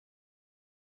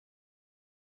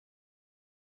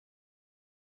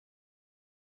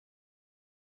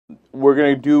we're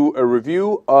going to do a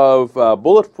review of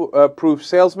Bulletproof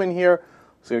Salesman here.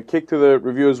 So going to kick to the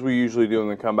review as we usually do, and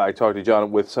then come back, talk to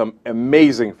John with some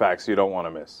amazing facts you don't want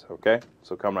to miss. Okay?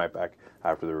 So come right back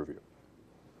after the review.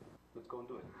 Let's go and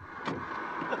do it.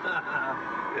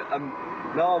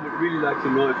 Now I would really like to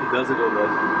know if he does it or not.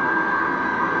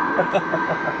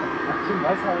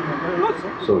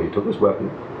 So he took his weapon.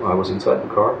 I was inside the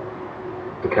car.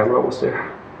 The camera was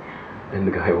there. And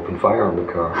the guy opened fire on the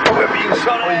car. We're being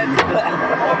shot at!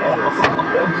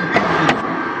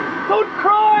 Don't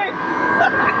cry!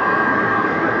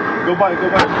 Go by.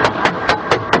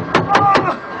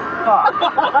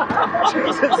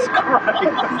 Jesus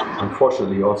Christ!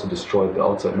 Unfortunately, he also destroyed the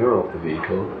outside mirror of the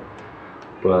vehicle.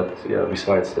 But yeah,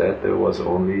 besides that, there was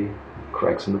only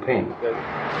cracks in the paint.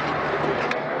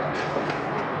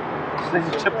 Just need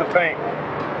to chip the paint.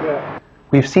 Yeah.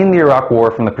 We've seen the Iraq War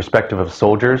from the perspective of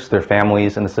soldiers, their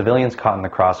families, and the civilians caught in the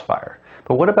crossfire.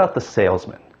 But what about the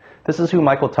salesman? This is who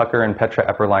Michael Tucker and Petra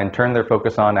Epperlein turned their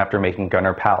focus on after making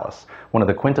Gunner Palace, one of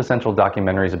the quintessential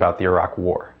documentaries about the Iraq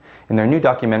War. In their new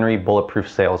documentary, Bulletproof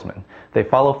Salesman, they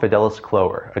follow Fidelis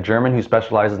Kloer, a German who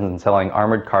specializes in selling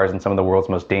armored cars in some of the world's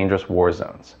most dangerous war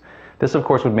zones. This, of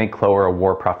course, would make Kloer a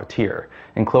war profiteer,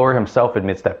 and Kloer himself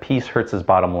admits that peace hurts his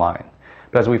bottom line.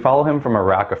 But as we follow him from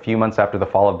Iraq a few months after the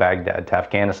fall of Baghdad to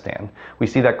Afghanistan, we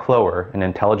see that Kloer, an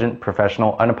intelligent,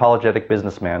 professional, unapologetic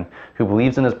businessman who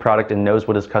believes in his product and knows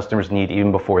what his customers need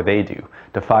even before they do,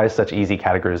 defies such easy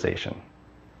categorization.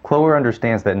 Kloer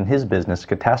understands that in his business,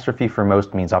 catastrophe for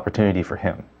most means opportunity for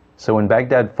him. So when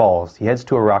Baghdad falls, he heads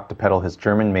to Iraq to peddle his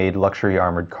German-made luxury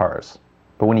armored cars.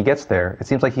 But when he gets there, it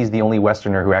seems like he's the only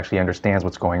Westerner who actually understands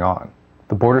what's going on.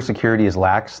 The border security is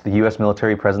lax, the US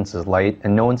military presence is light,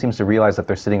 and no one seems to realize that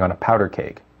they're sitting on a powder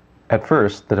keg. At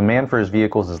first, the demand for his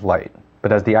vehicles is light,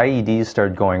 but as the IEDs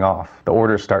start going off, the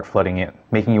orders start flooding in,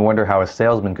 making you wonder how a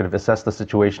salesman could have assessed the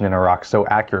situation in Iraq so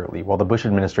accurately while the Bush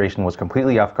administration was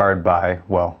completely off guard by,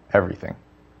 well, everything.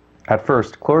 At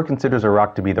first, Kloer considers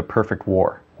Iraq to be the perfect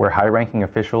war, where high-ranking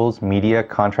officials, media,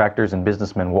 contractors, and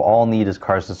businessmen will all need his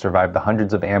cars to survive the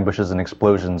hundreds of ambushes and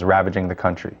explosions ravaging the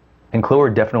country. And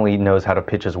Kloer definitely knows how to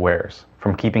pitch his wares,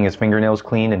 from keeping his fingernails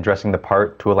clean and dressing the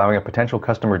part to allowing a potential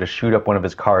customer to shoot up one of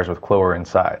his cars with Kloer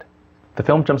inside. The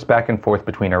film jumps back and forth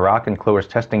between Iraq and Kloer's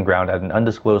testing ground at an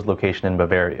undisclosed location in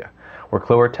Bavaria, where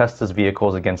Kloer tests his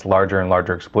vehicles against larger and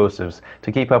larger explosives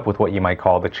to keep up with what you might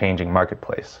call the changing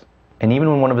marketplace. And even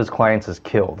when one of his clients is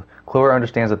killed, Kloer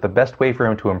understands that the best way for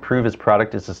him to improve his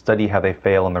product is to study how they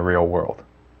fail in the real world.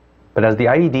 But as the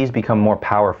IEDs become more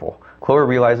powerful, Kloer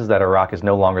realizes that Iraq is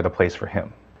no longer the place for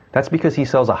him. That's because he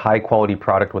sells a high-quality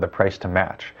product with a price to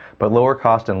match, but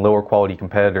lower-cost and lower-quality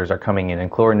competitors are coming in,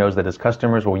 and Kloer knows that his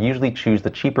customers will usually choose the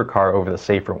cheaper car over the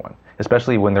safer one,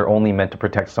 especially when they're only meant to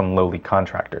protect some lowly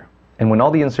contractor. And when all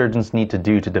the insurgents need to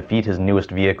do to defeat his newest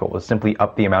vehicle is simply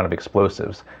up the amount of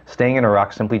explosives, staying in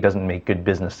Iraq simply doesn't make good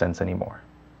business sense anymore.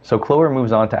 So Kloer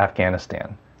moves on to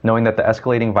Afghanistan, knowing that the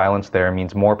escalating violence there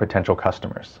means more potential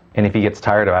customers. And if he gets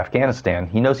tired of Afghanistan,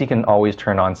 he knows he can always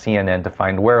turn on CNN to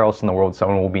find where else in the world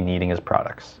someone will be needing his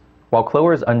products. While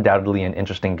Kloer is undoubtedly an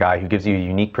interesting guy who gives you a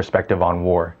unique perspective on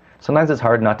war, sometimes it's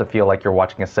hard not to feel like you're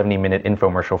watching a 70-minute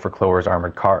infomercial for Kloer's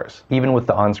armored cars, even with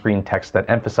the on-screen text that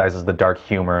emphasizes the dark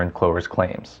humor in Kloer's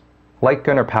claims. Like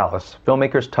Gunner Palace,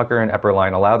 filmmakers Tucker and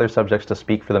Epperlein allow their subjects to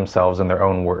speak for themselves in their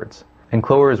own words. And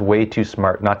Kloer is way too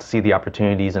smart not to see the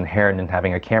opportunities inherent in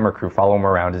having a camera crew follow him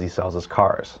around as he sells his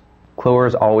cars. Kloer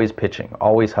is always pitching,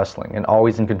 always hustling, and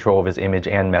always in control of his image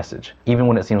and message, even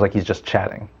when it seems like he's just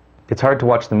chatting. It's hard to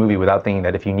watch the movie without thinking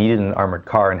that if you needed an armored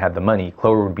car and had the money,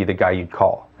 Kloer would be the guy you'd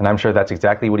call, and I'm sure that's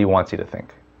exactly what he wants you to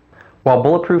think. While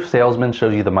Bulletproof Salesman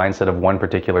shows you the mindset of one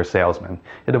particular salesman,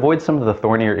 it avoids some of the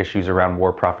thornier issues around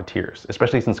war profiteers,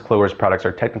 especially since Kloer's products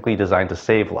are technically designed to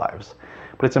save lives.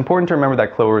 But it's important to remember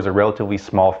that Kloer is a relatively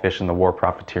small fish in the war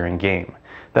profiteering game,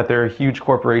 that there are huge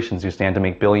corporations who stand to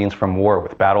make billions from war,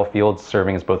 with battlefields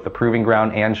serving as both the proving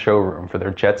ground and showroom for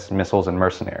their jets, missiles, and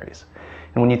mercenaries.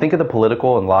 And when you think of the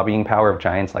political and lobbying power of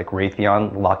giants like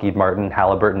Raytheon, Lockheed Martin,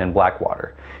 Halliburton, and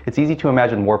Blackwater, it's easy to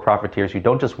imagine war profiteers who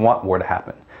don't just want war to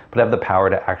happen, but have the power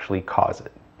to actually cause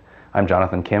it. I'm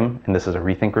Jonathan Kim, and this is a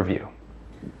Rethink Review.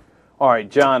 All right,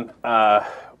 John,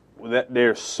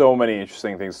 there's so many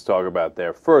interesting things to talk about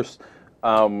there. First,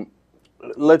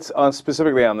 let's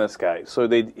specifically on this guy. So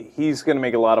he's going to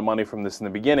make a lot of money from this in the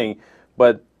beginning,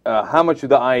 but how much do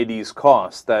the IEDs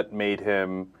cost that made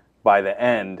him by the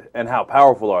end, and how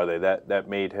powerful are they that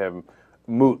made him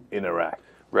moot in Iraq?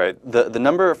 Right. The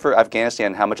number for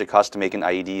Afghanistan, how much it costs to make an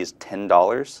IED, is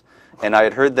 $10. And I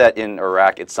had heard that in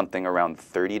Iraq it's something around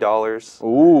 $30.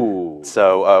 Ooh.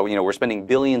 So, we're spending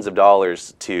billions of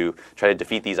dollars to try to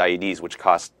defeat these IEDs, which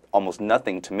cost almost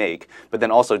nothing to make, but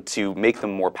then also to make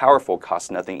them more powerful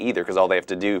costs nothing either, because all they have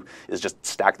to do is just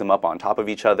stack them up on top of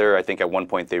each other. I think at one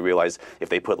point they realized if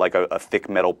they put like a thick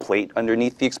metal plate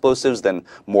underneath the explosives, then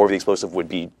more of the explosive would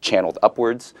be channeled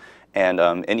upwards.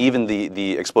 And even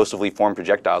the explosively formed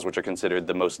projectiles, which are considered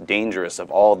the most dangerous of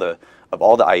all the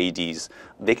IEDs,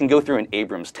 they can go through an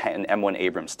M1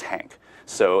 Abrams tank.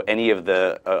 So any of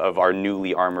our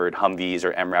newly armored Humvees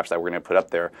or MRAPs that we're going to put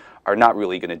up there are not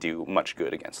really going to do much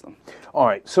good against them. All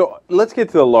right, so let's get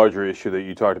to the larger issue that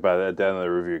you talked about at the end of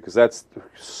the review, because that's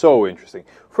so interesting.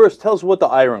 First, tell us what the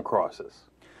Iron Cross is.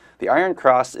 The Iron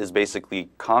Cross is basically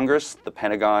Congress, the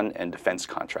Pentagon, and defense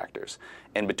contractors.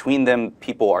 And between them,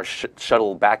 people are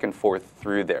shuttled back and forth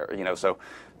through there. So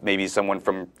maybe someone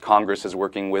from Congress is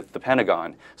working with the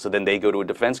Pentagon, so then they go to a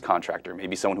defense contractor.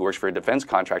 Maybe someone who works for a defense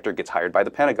contractor gets hired by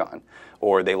the Pentagon,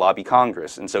 or they lobby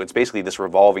Congress. And so it's basically this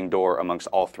revolving door amongst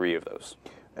all three of those.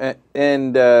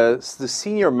 And the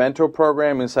Senior Mentor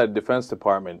Program inside the Defense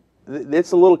Department,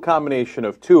 it's a little combination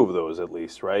of two of those at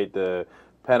least, right? The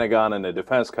Pentagon and the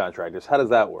defense contractors. How does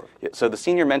that work? Yeah, so the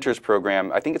Senior Mentors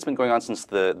Program, I think it's been going on since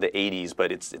the 80s,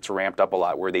 but it's ramped up a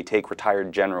lot, where they take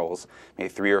retired generals, maybe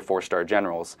 3- or 4-star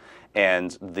generals,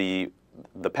 and the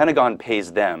Pentagon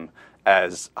pays them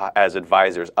as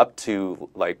advisors up to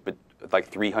like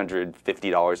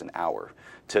 $350 an hour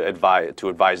to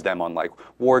advise them on like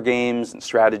war games and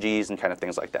strategies and kind of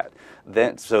things like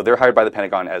that. So they're hired by the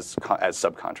Pentagon as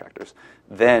subcontractors.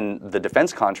 Then the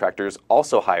defense contractors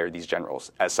also hire these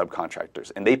generals as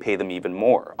subcontractors, and they pay them even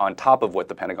more on top of what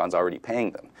the Pentagon's already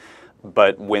paying them.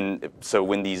 But when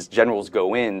these generals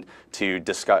go in to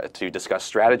discuss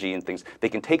strategy and things, they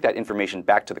can take that information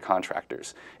back to the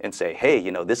contractors and say, hey,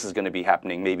 this is going to be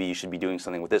happening. Maybe you should be doing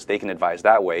something with this. They can advise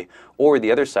that way. Or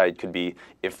the other side could be,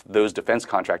 if those defense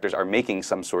contractors are making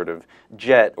some sort of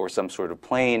jet or some sort of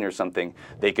plane or something,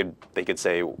 they could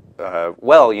say,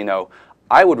 well,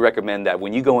 I would recommend that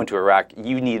when you go into Iraq,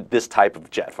 you need this type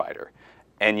of jet fighter.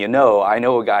 And I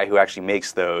know a guy who actually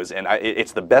makes those, and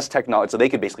it's the best technology. So they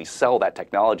could basically sell that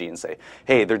technology and say,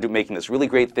 hey, they're making this really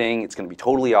great thing. It's going to be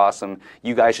totally awesome.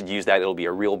 You guys should use that. It'll be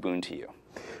a real boon to you.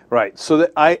 Right. So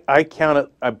I counted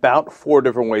about 4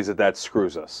 different ways that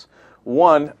screws us.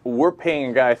 One, we're paying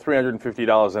a guy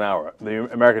 $350 an hour,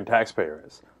 the American taxpayer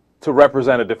is, to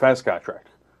represent a defense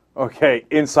contractor, okay,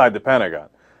 inside the Pentagon.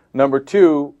 Number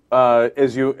 2,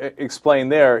 as you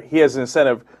explained there, he has an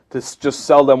incentive to just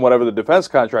sell them whatever the defense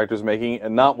contractor is making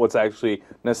and not what's actually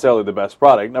necessarily the best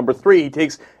product. Number 3, he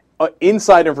takes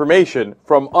inside information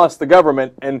from us, the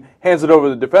government, and hands it over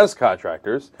to the defense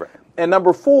contractors. Right. And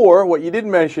number 4, what you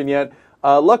didn't mention yet,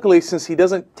 luckily, since he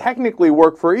doesn't technically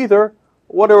work for either,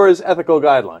 what are his ethical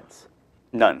guidelines?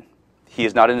 None. He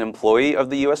is not an employee of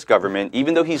the U.S. government,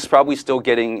 even though he's probably still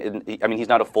getting, he's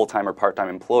not a full-time or part-time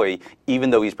employee, even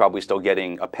though he's probably still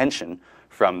getting a pension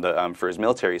from for his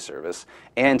military service.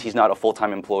 And he's not a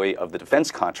full-time employee of the defense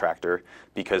contractor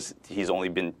because he's only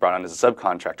been brought on as a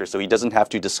subcontractor, so he doesn't have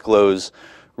to disclose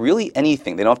really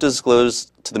anything. They don't have to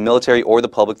disclose to the military or the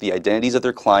public the identities of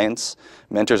their clients.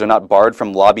 Mentors are not barred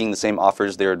from lobbying the same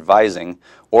offers they're advising,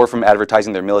 or from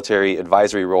advertising their military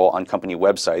advisory role on company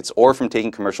websites, or from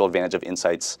taking commercial advantage of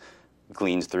insights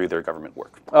gleaned through their government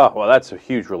work. Oh, well, that's a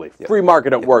huge relief. Yep. Free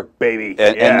market at work, baby.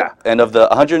 And of the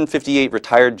 158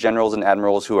 retired generals and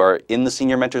admirals who are in the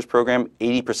Senior Mentors Program,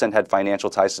 80% had financial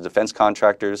ties to defense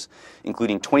contractors,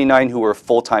 including 29 who were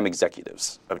full-time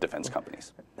executives of defense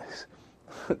companies.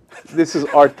 This is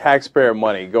our taxpayer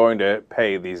money going to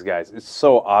pay these guys. It's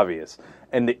so obvious.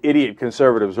 And the idiot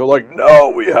conservatives are like, no,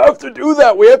 we have to do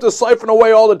that. We have to siphon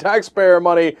away all the taxpayer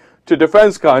money to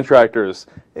defense contractors.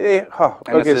 The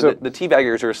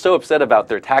teabaggers are so upset about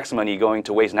their tax money going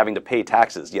to waste and having to pay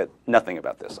taxes, yet nothing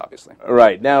about this, obviously.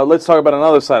 Right. Now, let's talk about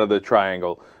another side of the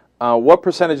triangle. What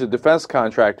percentage of defense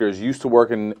contractors used to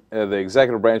work in the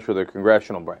executive branch or the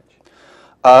congressional branch?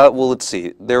 Well, let's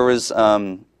see. There was...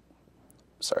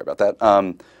 sorry about that.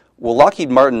 Well, Lockheed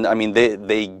Martin,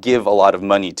 they give a lot of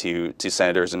money to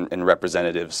senators and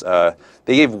representatives.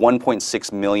 They gave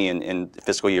 $1.6 million in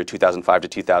fiscal year 2005 to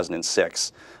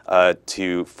 2006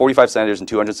 to 45 senators and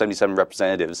 277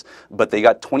 representatives, but they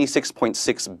got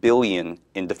 $26.6 billion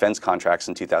in defense contracts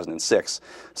in 2006.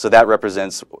 So that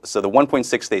represents, the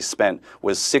 1.6 they spent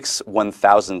was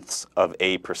 6/1000ths of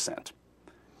a percent.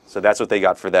 So that's what they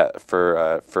got for that,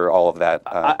 for all of that.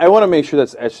 I want to make sure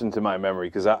that's etched into my memory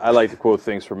because I like to quote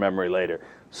things from memory later.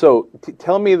 So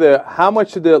tell me how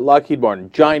much did the Lockheed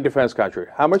Martin, giant defense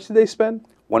contractor, how much did they spend?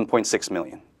 $1.6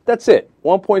 million. That's it,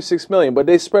 $1.6 million. But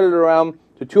they spread it around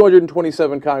to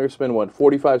 227 congressmen,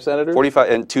 45 senators? 45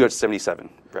 and 277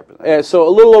 representatives. So a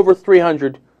little over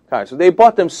 300 congressmen. They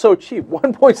bought them so cheap,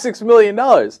 $1.6 million.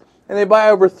 And they buy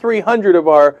over 300 of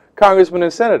our congressmen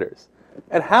and senators.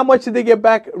 And how much did they get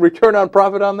back return on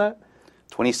profit on that?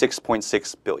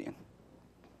 $26.6 billion.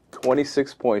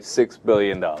 $26.6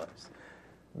 billion.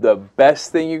 The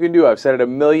best thing you can do, I've said it a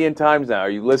million times now, are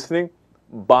you listening?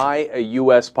 Buy a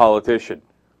U.S. politician.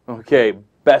 Okay,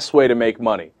 best way to make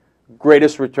money.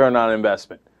 Greatest return on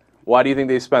investment. Why do you think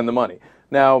they spend the money?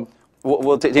 Now,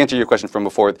 well, to answer your question from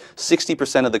before,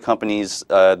 60% of the companies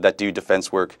that do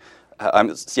defense work,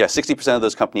 60% of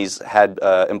those companies had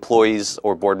employees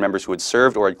or board members who had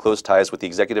served or had close ties with the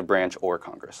executive branch or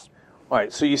Congress. All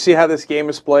right, so you see how this game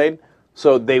is played?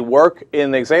 So they work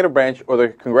in the executive branch or the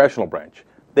congressional branch.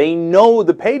 They know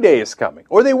the payday is coming.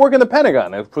 Or they work in the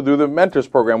Pentagon and through the Mentors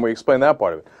program, we explain that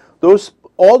part of it.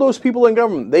 All those people in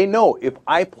government, they know if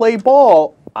I play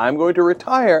ball, I'm going to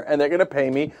retire and they're going to pay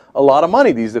me a lot of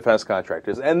money, these defense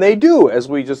contractors. And they do, as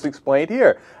we just explained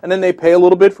here. And then they pay a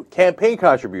little bit for campaign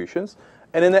contributions.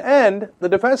 And in the end, the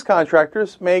defense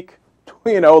contractors make,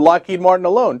 Lockheed Martin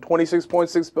alone,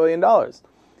 $26.6 billion.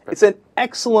 It's an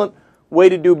excellent way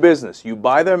to do business. You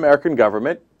buy the American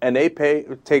government and they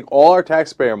take all our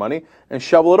taxpayer money and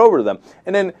shovel it over to them.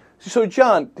 And then, so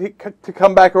John, to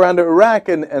come back around to Iraq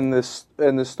and this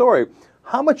story,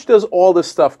 how much does all this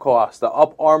stuff cost? The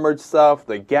up-armored stuff,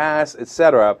 the gas,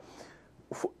 etc.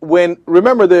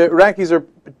 Remember, the Iraqis are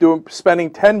spending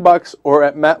 $10 or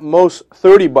at most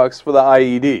 $30 for the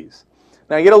IEDs.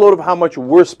 Now, get a load of how much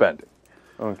we're spending.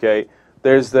 Okay,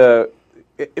 first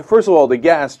of all, the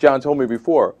gas, John told me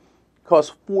before,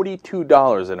 costs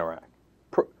 $42 in Iraq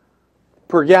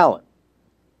per gallon.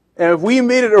 And if we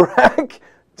made it Iraq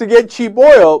to get cheap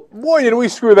oil, boy, did we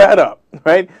screw that up,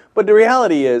 right? But the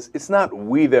reality is, it's not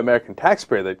we, the American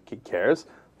taxpayer, that cares.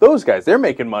 Those guys, they're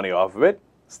making money off of it.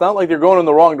 It's not like they're going in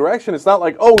the wrong direction. It's not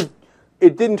like, oh,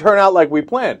 it didn't turn out like we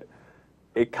planned.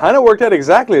 It kind of worked out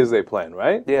exactly as they planned,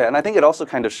 right? Yeah, and I think it also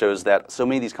kind of shows that so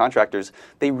many of these contractors,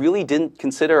 they really didn't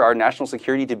consider our national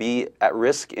security to be at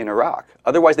risk in Iraq.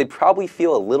 Otherwise, they'd probably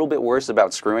feel a little bit worse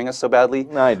about screwing us so badly.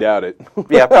 I doubt it.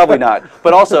 Yeah, probably not.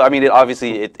 But also, I mean,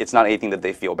 it's not anything that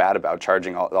they feel bad about,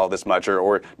 charging all this much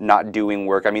or not doing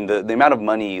work. I mean, the amount of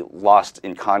money lost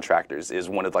in contractors is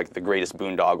one of the greatest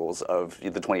boondoggles of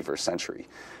the 21st century.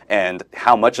 And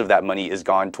how much of that money is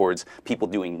gone towards people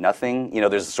doing nothing.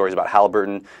 There's stories about Halliburton,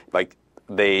 a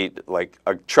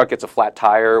truck gets a flat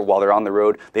tire while they're on the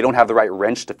road. They don't have the right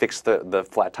wrench to fix the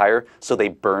flat tire, so they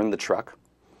burn the truck.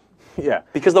 Yeah.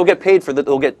 Because they'll get paid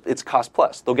it's cost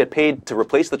plus. They'll get paid to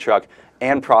replace the truck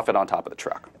and profit on top of the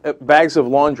truck. Bags of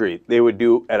laundry, they would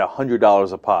do at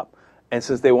 $100 a pop. And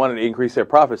since they wanted to increase their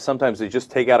profits, sometimes they just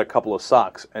take out a couple of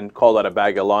socks and call that a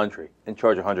bag of laundry and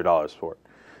charge $100 for it.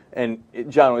 And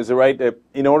John, is it right that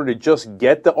in order to just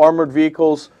get the armored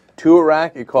vehicles to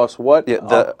Iraq, it costs what?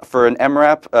 Yeah, for an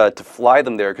MRAP, to fly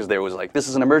them there, because there was this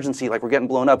is an emergency, we're getting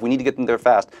blown up, we need to get them there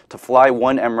fast. To fly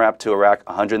one MRAP to Iraq,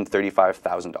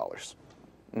 $135,000.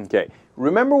 Okay.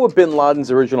 Remember what bin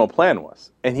Laden's original plan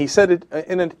was? And he said it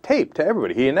in a tape to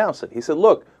everybody. He announced it. He said,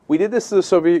 look, we did this to the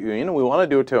Soviet Union, and we want to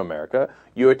do it to America.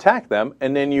 You attack them,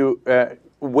 and then you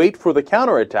wait for the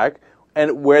counterattack,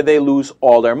 and where they lose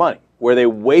all their money, where they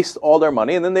waste all their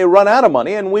money, and then they run out of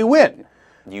money, and we win.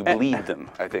 You bleed them,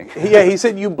 I think. Yeah, he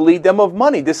said you bleed them of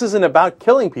money. This isn't about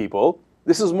killing people.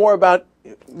 This is more about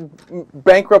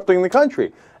bankrupting the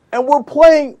country. And we're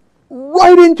playing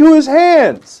right into his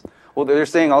hands. Well, they're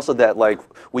saying also that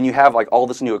when you have all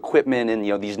this new equipment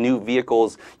and these new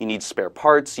vehicles, you need spare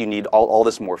parts, you need all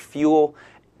this more fuel.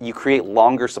 You create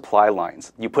longer supply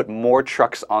lines. You put more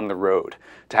trucks on the road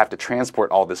to have to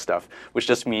transport all this stuff, which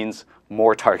just means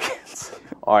more targets.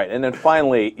 All right, and then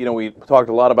finally, we talked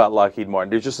a lot about Lockheed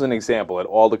Martin. There's just an example, and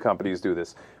all the companies do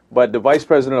this. But the vice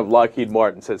president of Lockheed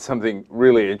Martin said something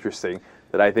really interesting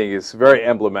that I think is very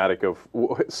emblematic of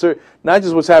not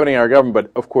just what's happening in our government,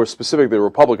 but of course specifically the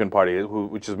Republican Party,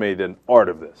 which has made an art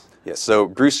of this. Yes, so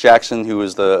Bruce Jackson, who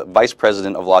was the vice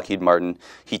president of Lockheed Martin,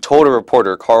 he told a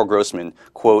reporter, Carl Grossman,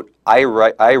 quote, I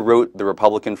wrote the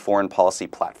Republican foreign policy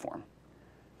platform.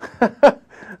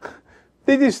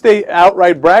 They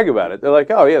outright brag about it. They're like,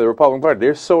 oh yeah, the Republican Party,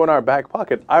 they're so in our back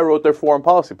pocket. I wrote their foreign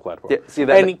policy platform. Yeah, see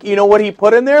that, and you know what he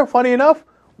put in there, funny enough?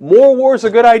 More war is a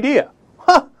good idea.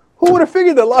 Huh, who would have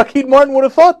figured that Lockheed Martin would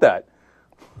have thought that?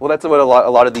 Well, that's what a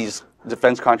lot of these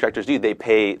defense contractors do. They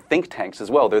pay think tanks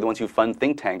as well. They're the ones who fund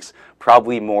think tanks,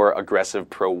 probably more aggressive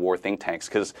pro-war think tanks,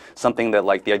 because something that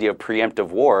like the idea of preemptive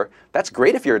war, that's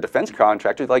great if you're a defense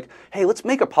contractor. Like, hey, let's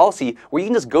make a policy where you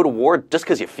can just go to war just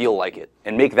because you feel like it,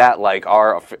 and make that like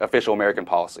our official American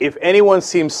policy. If anyone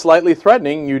seems slightly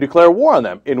threatening, you declare war on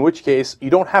them, in which case you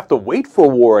don't have to wait for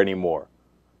war anymore.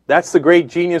 That's the great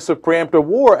genius of preemptive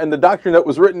war and the doctrine that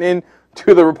was written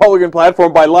into the Republican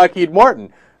platform by Lockheed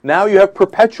Martin. Now you have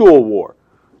perpetual war.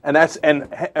 And that's and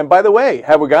by the way,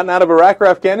 have we gotten out of Iraq or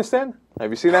Afghanistan? Have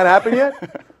you seen that happen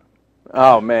yet?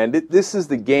 Oh man, this is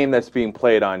the game that's being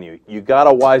played on you. You got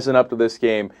to wisen up to this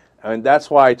game, and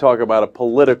that's why I talk about a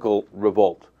political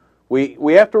revolt.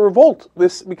 We have to revolt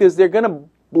this because they're going to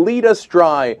bleed us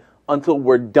dry until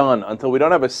we're done, until we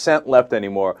don't have a cent left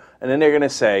anymore. And then they're going to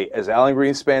say, as Alan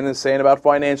Greenspan is saying about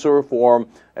financial reform,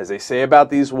 as they say about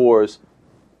these wars,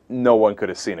 no one could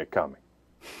have seen it coming.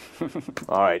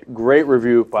 All right, great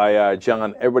review by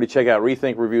John. Everybody check out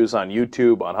Rethink Reviews on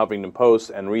YouTube, on Huffington Post,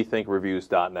 and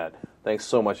rethinkreviews.net. Thanks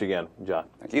so much again, John.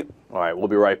 Thank you. All right, we'll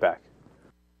be right back.